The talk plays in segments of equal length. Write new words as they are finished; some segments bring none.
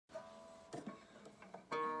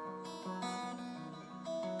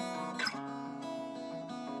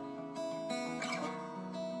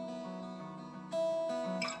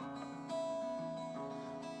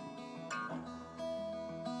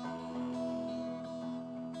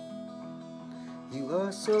You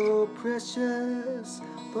are so precious,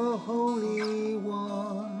 the Holy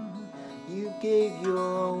One. You gave your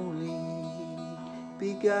only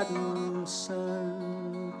begotten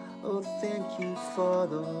Son. Oh, thank you,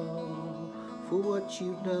 Father, for what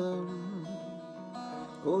you've done.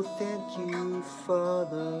 Oh, thank you,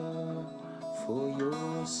 Father, for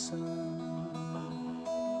your Son.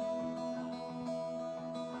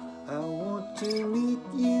 I want to meet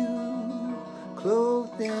you,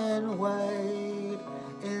 clothed in white,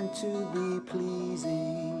 and to be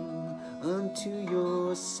pleasing unto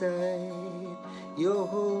your sight. Your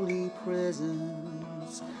holy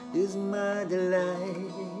presence is my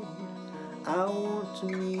delight. I want to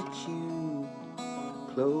meet you,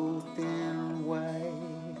 clothed in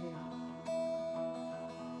white.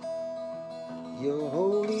 Your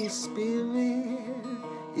Holy Spirit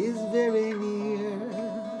is very near,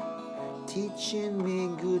 teaching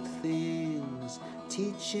me good things,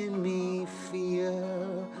 teaching me fear.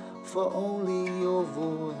 For only your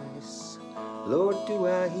voice, Lord, do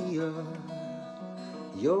I hear.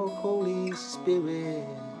 Your Holy Spirit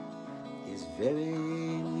is very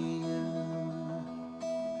near.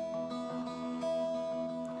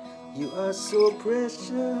 You are so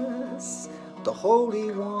precious, the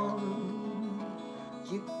Holy One.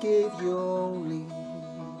 You gave your only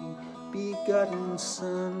begotten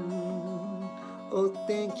Son. Oh,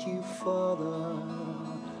 thank you, Father,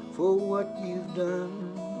 for what you've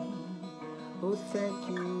done. Oh, thank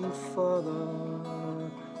you, Father,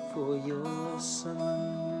 for your Son.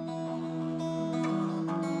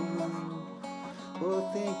 Oh,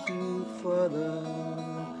 thank you, Father,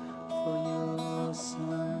 for your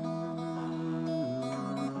Son.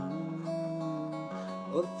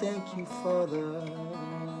 Oh, thank you, Father,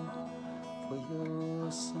 for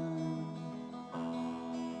your Son.